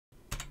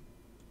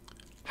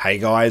Hey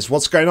guys,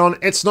 what's going on?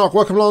 It's Nock.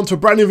 Welcome along to a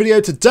brand new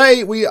video.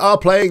 Today we are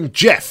playing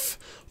Jeff,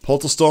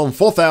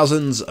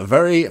 PortalStorm4000's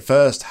very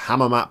first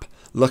hammer map,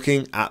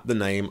 looking at the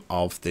name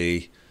of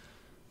the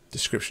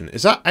description.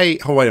 Is that a...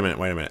 Oh, wait a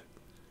minute.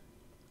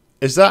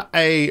 Is that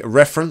a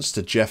reference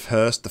to Jeff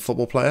Hurst, the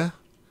football player?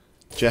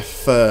 Jeff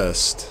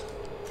First.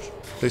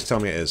 Please tell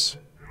me it is.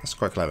 That's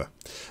quite clever.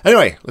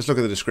 Anyway, let's look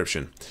at the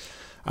description.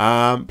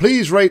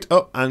 Please rate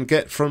up and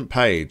get front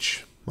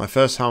page. My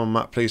first hammer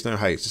map, please no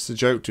hate. Just a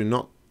joke,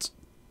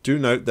 do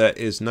note there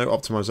is no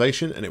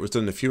optimization and it was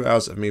done in a few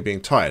hours of me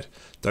being tired.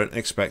 Don't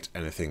expect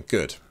anything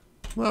good.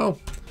 Well,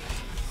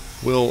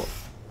 we'll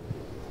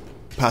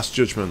pass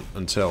judgment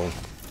until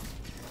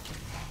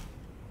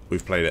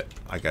we've played it,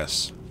 I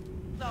guess.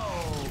 No,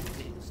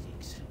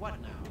 fiddlesticks. What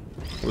now?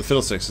 Well, the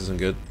fiddlesticks isn't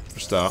good for a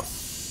start.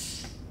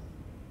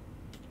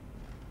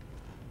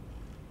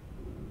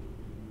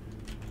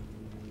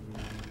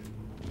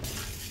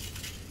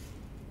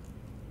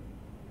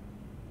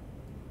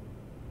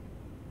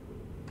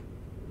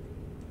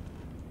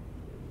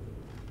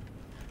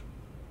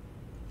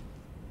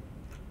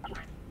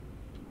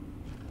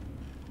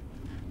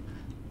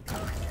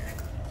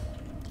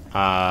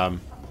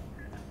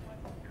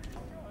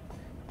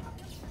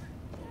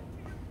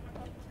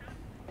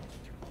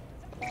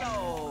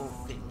 No,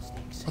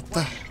 fiddlesticks. What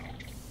the?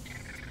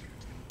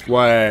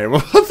 Wait,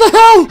 what the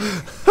hell?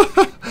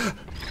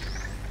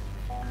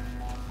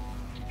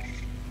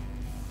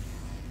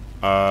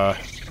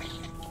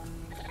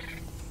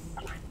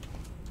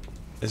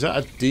 Is that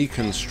a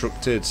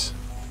deconstructed?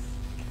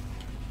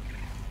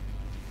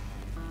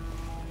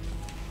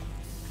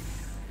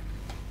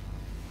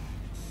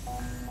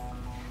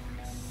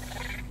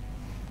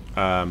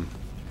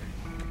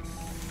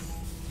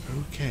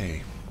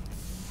 Okay.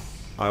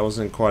 I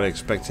wasn't quite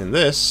expecting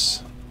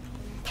this.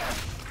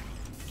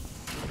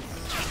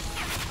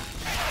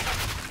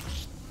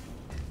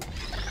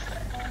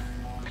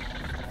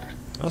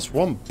 That's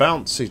one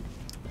bouncy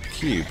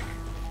cube.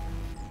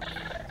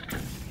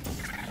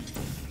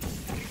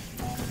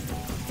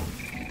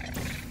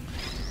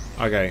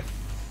 Okay.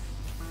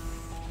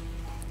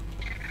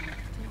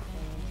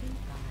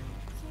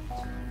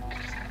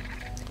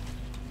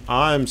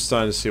 I'm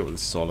starting to see what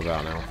this is all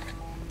about now.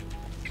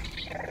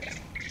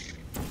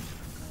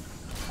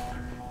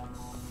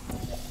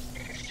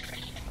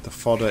 The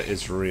fodder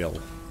is real.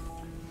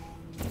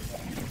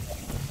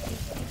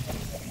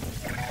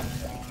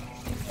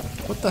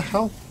 What the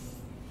hell?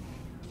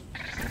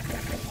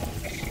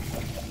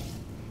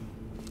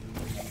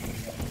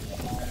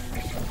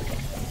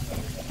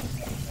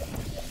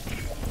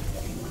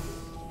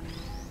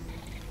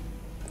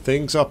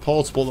 Things are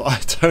portable that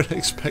I don't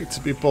expect to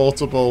be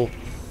portable.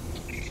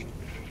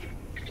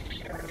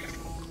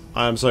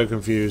 I am so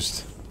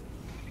confused.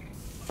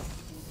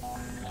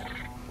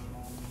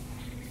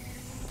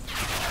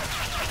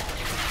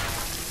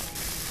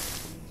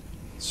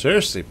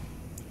 Seriously,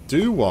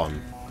 do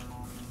one.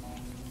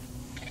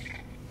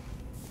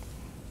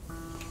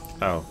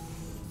 Oh.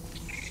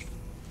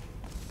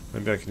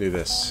 Maybe I can do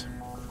this.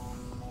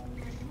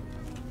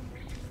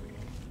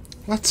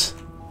 What?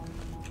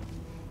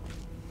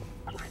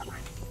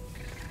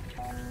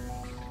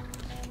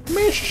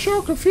 I'm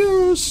so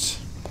confused.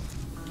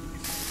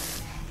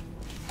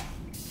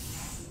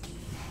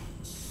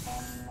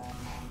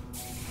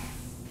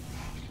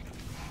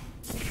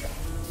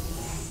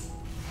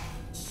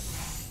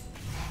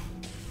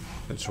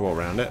 Let's walk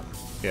around it.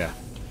 Yeah.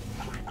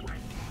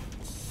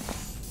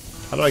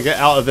 How do I get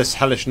out of this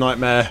hellish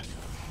nightmare?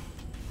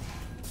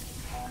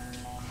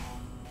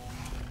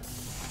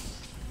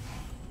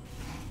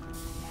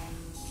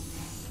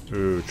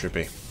 Ooh,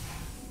 trippy.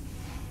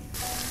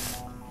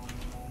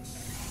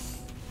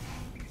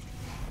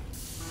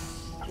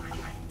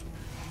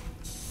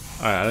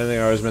 Alright, I don't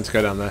think I was meant to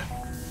go down there.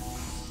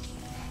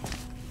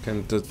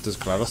 Does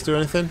GLaDOS do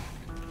anything?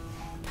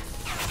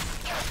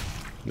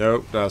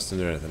 Nope, GLaDOS doesn't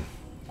do anything.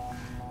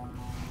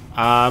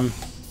 I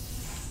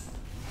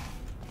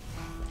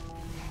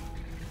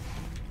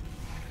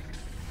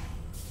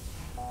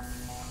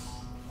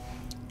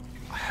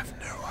have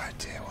no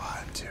idea what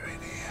I'm doing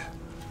here.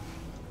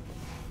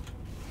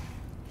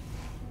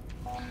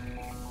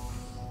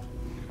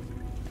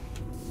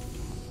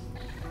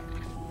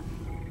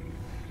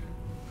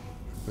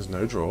 There's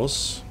no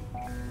drawers.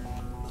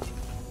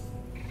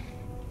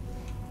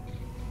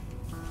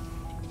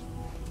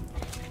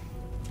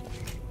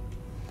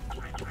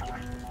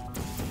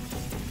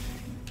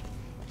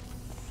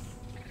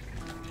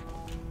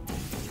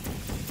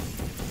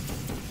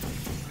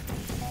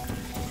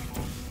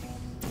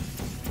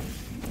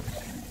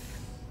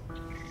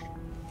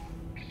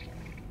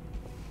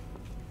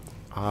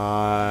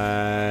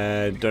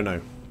 I don't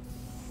know.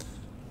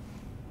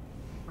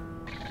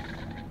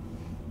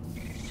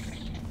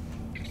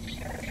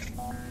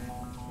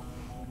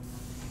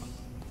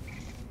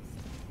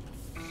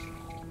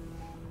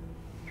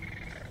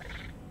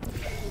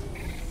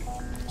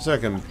 So I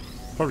can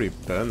probably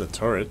burn the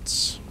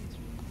turrets.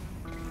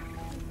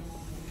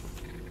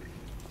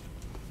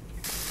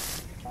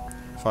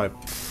 If I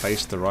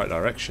face the right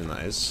direction,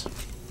 that is.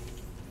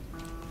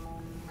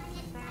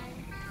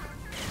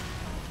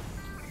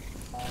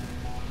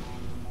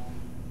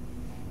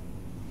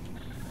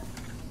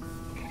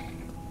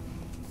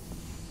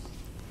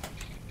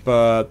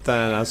 But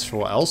then as for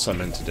what else I'm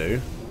meant to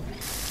do...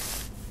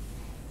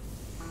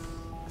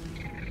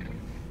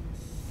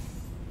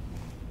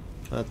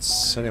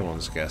 that's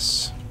anyone's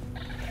guess.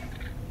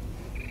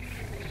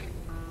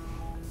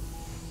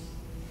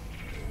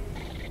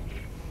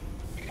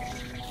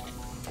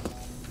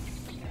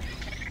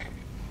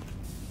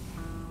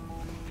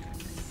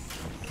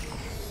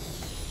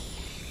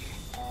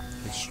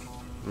 Which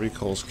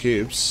recalls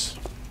cubes.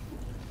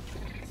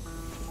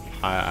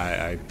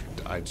 I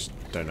just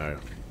don't know.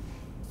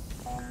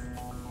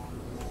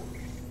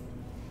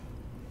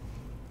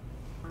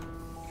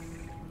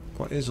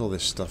 What is all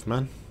this stuff,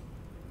 man?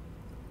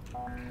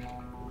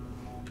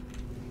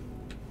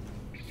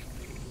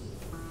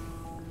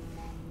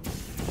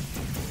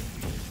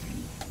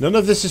 None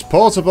of this is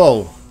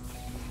portable.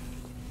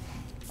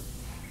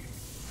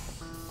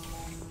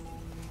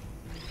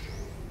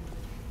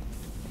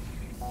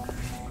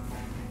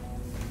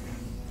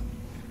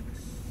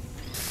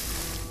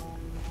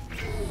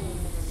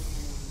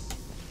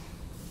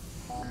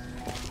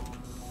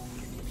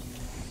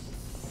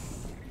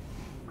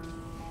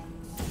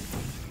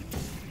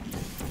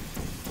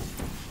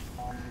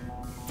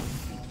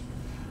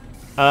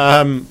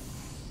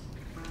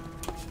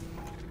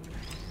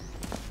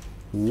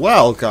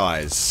 Well,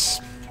 guys.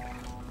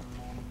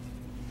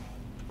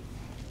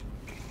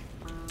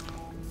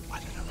 I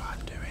don't know what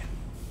I'm doing.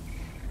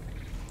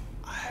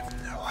 I have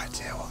no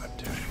idea what I'm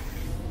doing.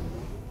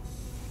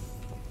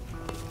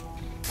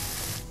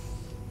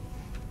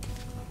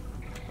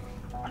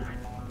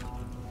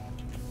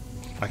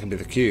 I can do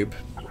the cube.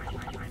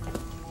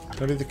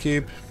 Can I do the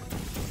cube?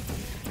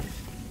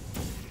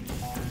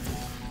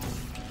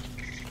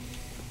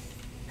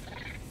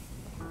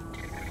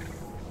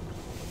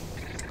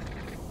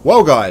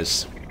 Well,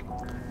 guys,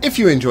 if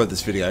you enjoyed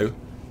this video,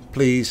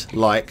 please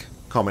like,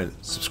 comment,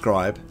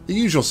 subscribe, the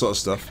usual sort of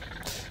stuff.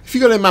 If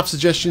you've got any map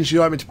suggestions you'd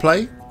like me to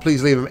play,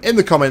 please leave them in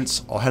the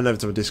comments or head over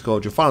to my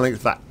Discord. You'll find a link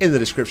to that in the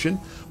description,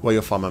 where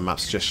you'll find my map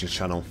suggestions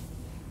channel.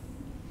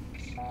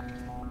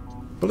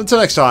 But until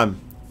next time,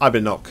 I've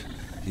been Nock,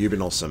 you've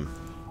been awesome.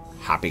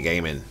 Happy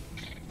gaming.